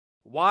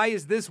Why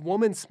is this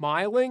woman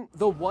smiling?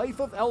 The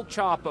wife of El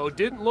Chapo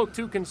didn't look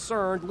too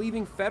concerned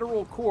leaving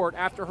federal court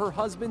after her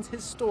husband's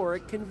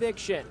historic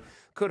conviction.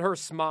 Could her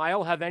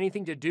smile have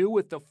anything to do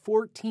with the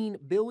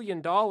 $14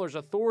 billion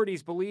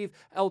authorities believe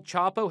El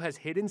Chapo has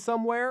hidden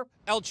somewhere?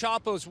 El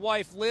Chapo's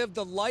wife lived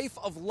a life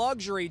of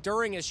luxury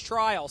during his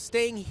trial,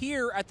 staying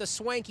here at the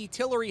swanky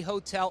Tillery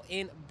Hotel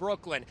in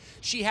Brooklyn.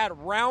 She had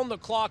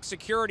round-the-clock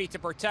security to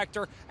protect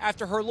her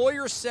after her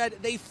lawyers said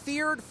they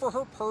feared for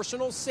her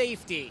personal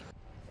safety.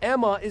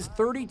 Emma is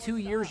 32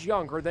 years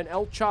younger than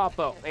El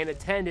Chapo and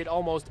attended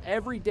almost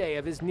every day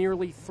of his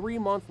nearly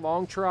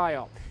 3-month-long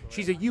trial.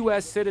 She's a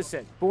U.S.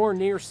 citizen, born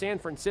near San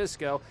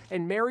Francisco,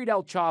 and married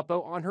El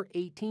Chapo on her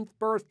 18th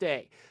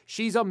birthday.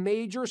 She's a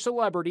major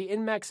celebrity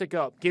in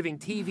Mexico, giving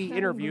TV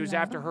interviews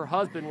after her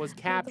husband was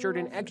captured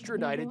and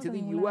extradited to the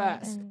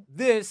U.S.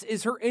 This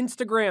is her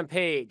Instagram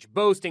page,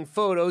 boasting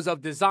photos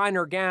of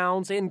designer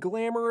gowns and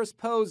glamorous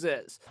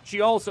poses.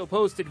 She also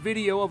posted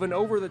video of an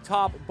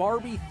over-the-top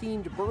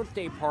Barbie-themed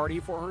birthday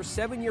party for her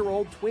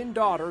 7-year-old twin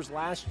daughters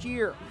last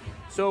year.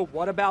 So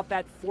what about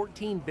that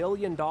 $14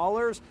 billion?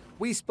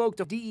 We spoke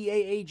to DEA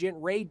agent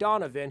Ray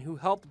Donovan, who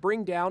helped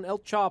bring down El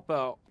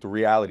Chapo. The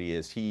reality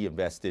is he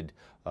invested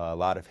a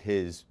lot of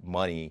his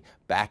money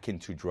back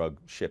into drug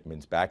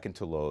shipments, back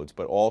into loads,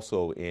 but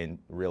also in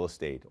real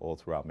estate all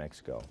throughout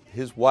Mexico.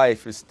 His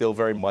wife is still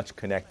very much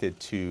connected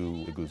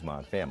to the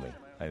Guzman family,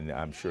 and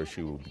I'm sure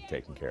she will be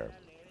taken care of.